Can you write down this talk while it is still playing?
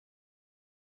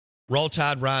Roll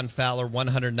Tide, Ryan Fowler,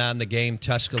 109 The Game,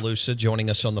 Tuscaloosa, joining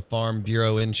us on the Farm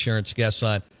Bureau Insurance guest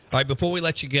line. All right, before we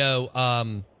let you go,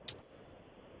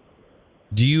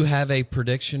 do you have a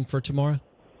prediction for tomorrow?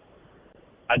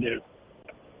 I do.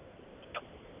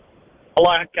 I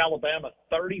like Alabama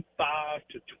 35-24.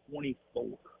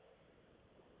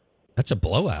 That's a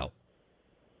blowout.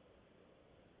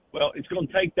 Well, it's going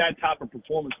to take that type of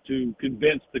performance to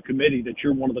convince the committee that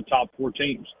you're one of the top 4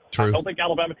 teams. True. I don't think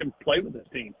Alabama can play with this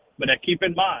team. But now keep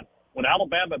in mind, when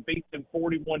Alabama beat them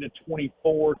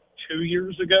 41-24 2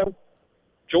 years ago,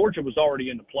 Georgia was already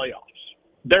in the playoffs.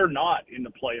 They're not in the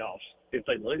playoffs if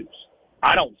they lose.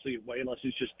 I don't see a way unless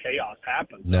it's just chaos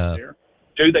happens out there.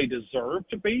 Do they deserve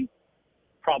to be?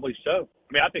 Probably so.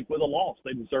 I mean, I think with a loss,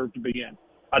 they deserve to be in.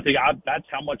 I think that's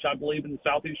how much I believe in the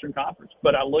Southeastern Conference.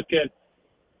 But I look at,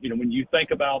 when you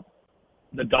think about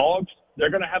the Dogs,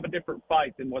 they're going to have a different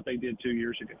fight than what they did 2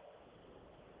 years ago.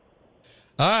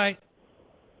 All right.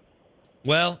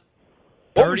 Well,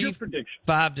 what was your prediction?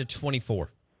 35-24.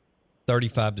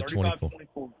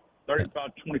 35-24.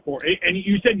 35-24. And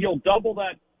you said you'll double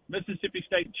that Mississippi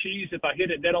State cheese if I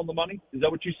hit it dead on the money? Is that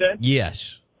what you said?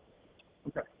 Yes.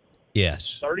 Okay.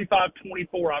 Yes.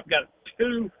 35-24. I've got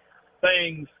 2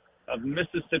 things of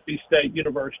Mississippi State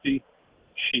University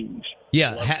cheese.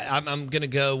 Yeah, I'm going to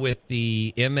go with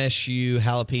the MSU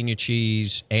jalapeno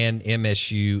cheese and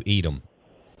MSU Edam.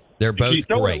 They're both you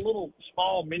throw great. A little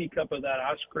small mini cup of that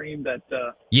ice cream, that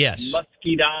yes,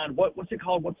 muscadine. What's it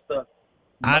called? What's the?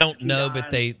 I don't know,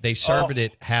 but they serve it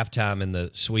at halftime in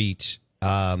the suites,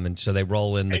 and so they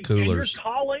roll in the coolers. And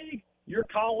your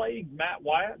colleague Matt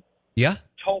Wyatt, yeah,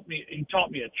 taught me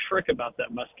a trick about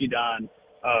that muscadine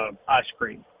ice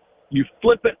cream. You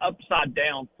flip it upside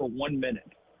down for 1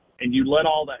 minute, and you let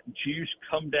all that juice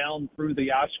come down through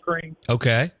the ice cream.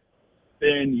 Okay.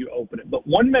 Then you open it. But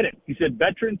 1 minute, he said,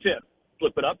 veteran tip,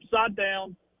 flip it upside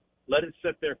down, let it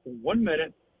sit there for 1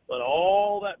 minute, let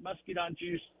all that muscadine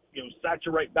juice,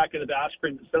 saturate back into the ice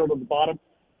cream that settled at the bottom,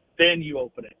 then you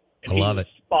open it. And I love it.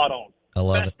 Spot on. I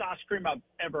love Best ice cream I've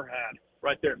ever had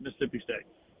right there at Mississippi State.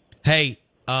 Hey,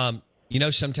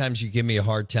 sometimes you give me a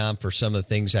hard time for some of the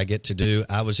things I get to do.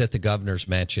 I was at the governor's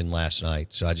mansion last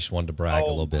night, so I just wanted to brag a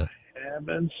little bit.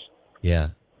 Heavens. Yeah.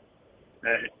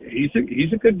 He's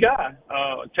a good guy.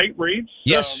 Tate Reeves.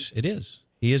 Yes, it is.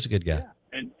 He is a good guy.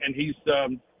 Yeah. And he's,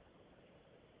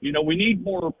 we need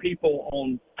more people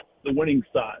on the winning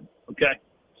side. Okay.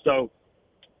 So,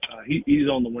 he's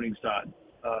on the winning side.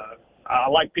 I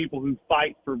like people who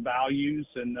fight for values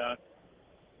and,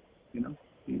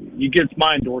 he gets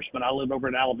my endorsement. I live over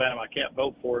in Alabama. I can't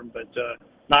vote for him, but,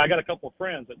 now I got a couple of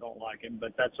friends that don't like him,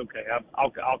 but that's okay.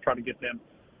 I'll try to get them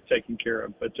taken care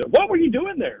of. But what were you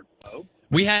doing there, Bo?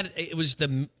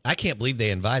 I can't believe they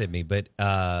invited me, but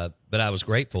I was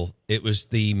grateful. It was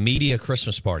the media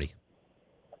Christmas party.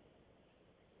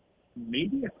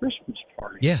 Media Christmas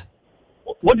party? Yeah.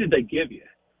 What did they give you?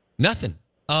 Nothing.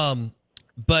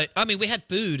 But I mean, we had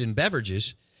food and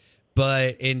beverages,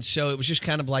 and so it was just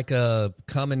kind of like a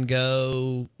come and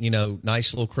go,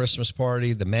 nice little Christmas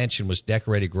party. The mansion was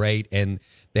decorated great, and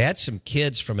they had some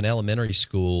kids from an elementary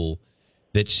school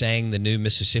that sang the new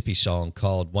Mississippi song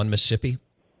called One Mississippi,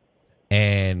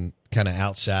 and kind of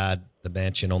outside the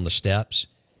mansion on the steps,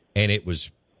 and it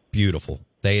was beautiful.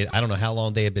 I don't know how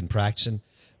long they had been practicing,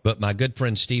 but my good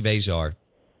friend Steve Azar,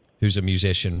 who's a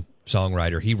musician,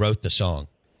 songwriter, he wrote the song,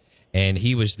 and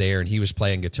he was there, and he was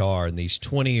playing guitar, and these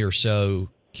 20 or so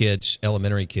kids,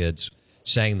 elementary kids,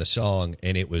 sang the song,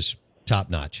 and it was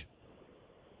top-notch.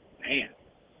 Man.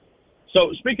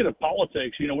 So speaking of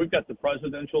politics, we've got the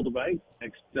presidential debate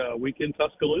next week in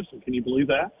Tuscaloosa. Can you believe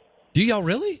that? Do y'all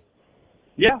really?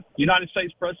 Yeah. United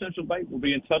States presidential debate will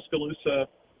be in Tuscaloosa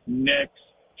next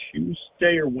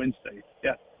Tuesday or Wednesday.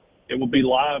 Yeah. It will be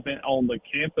live on the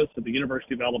campus of the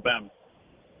University of Alabama.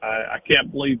 I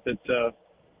can't believe that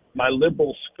my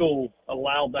liberal school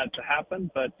allowed that to happen,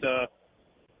 but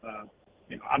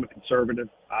I'm a conservative.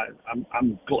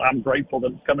 I'm grateful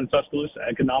that it's coming to Tuscaloosa.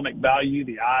 Economic value,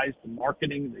 the eyes, the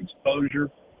marketing, the exposure.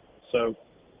 So,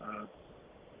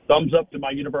 thumbs up to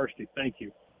my university. Thank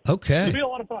you. Okay. It'll be a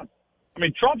lot of fun. I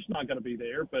mean, Trump's not going to be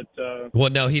there, but well,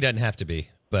 no, he doesn't have to be.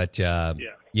 But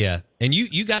yeah. And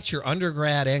you got your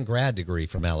undergrad and grad degree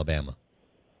from Alabama.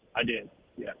 I did.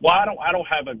 Yeah. Well, I don't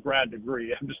have a grad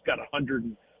degree. I've just got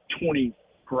 120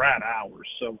 grad hours.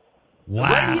 So,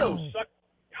 wow. Radio sucked.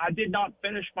 I did not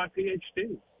finish my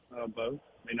PhD, Bo.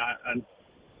 I mean,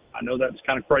 I know that's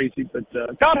kind of crazy, but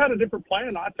God had a different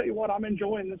plan. I tell you what, I'm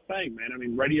enjoying this thing, man. I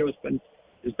mean, radio has been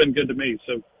good to me.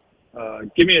 So,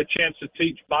 give me a chance to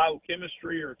teach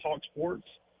biochemistry or talk sports.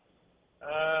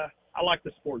 I like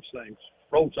the sports things.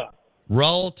 Roll Tide.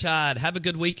 Roll Tide. Have a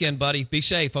good weekend, buddy. Be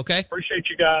safe, okay? Appreciate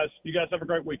you guys. You guys have a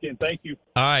great weekend. Thank you.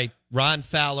 All right. Ron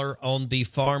Fowler on the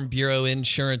Farm Bureau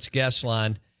Insurance guest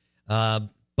line.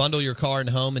 Bundle your car and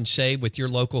home and save with your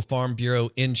local Farm Bureau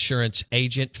insurance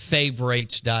agent.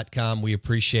 Favorites.com. We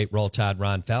appreciate Roll Tide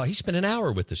Ron Fowler. He spent an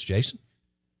hour with us, Jason.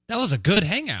 That was a good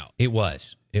hangout. It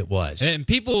was. It was. And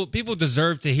people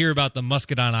deserve to hear about the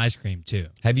muscadine ice cream too.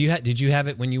 Did you have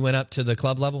it when you went up to the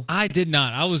club level? I did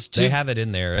not. I was too. They have it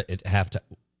in there at halftime.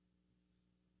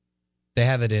 They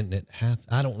have it in at half.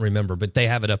 I don't remember, but they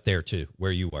have it up there too,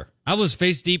 where you were. I was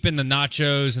face deep in the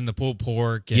nachos and the pulled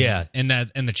pork. And,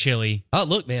 and the chili. Oh,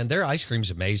 look, man, their ice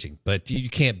cream's amazing, but you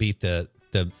can't beat the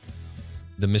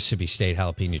Mississippi State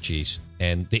jalapeno cheese.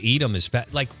 And the Edam is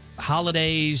like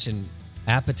holidays and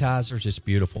appetizers. It's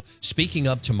beautiful. Speaking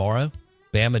of tomorrow,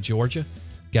 Bama, Georgia,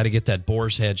 got to get that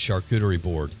Boar's Head charcuterie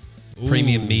board. Ooh.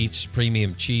 Premium meats,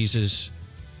 premium cheeses.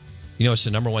 You know, it's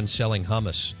the number one selling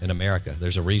hummus in America.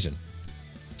 There's a reason.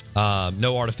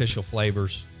 No artificial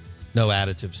flavors, no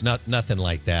additives, nothing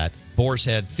like that. Boar's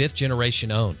Head, 5th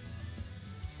generation owned.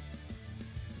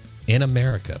 In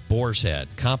America, Boar's Head.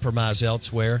 Compromise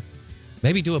elsewhere.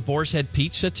 Maybe do a Boar's Head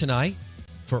pizza tonight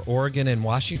for Oregon and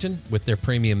Washington with their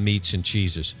premium meats and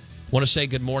cheeses. Want to say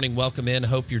good morning, welcome in.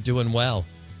 Hope you're doing well.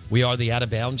 We are the Out of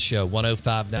Bounds Show,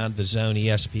 105.9 The Zone,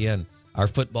 ESPN. Our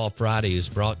Football Friday is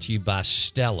brought to you by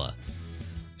Stella.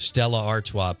 Stella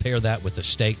Artois. Pair that with a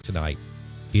steak tonight,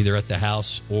 either at the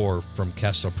house or from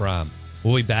Kessel Prime.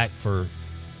 We'll be back for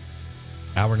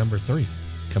hour number 3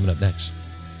 coming up next.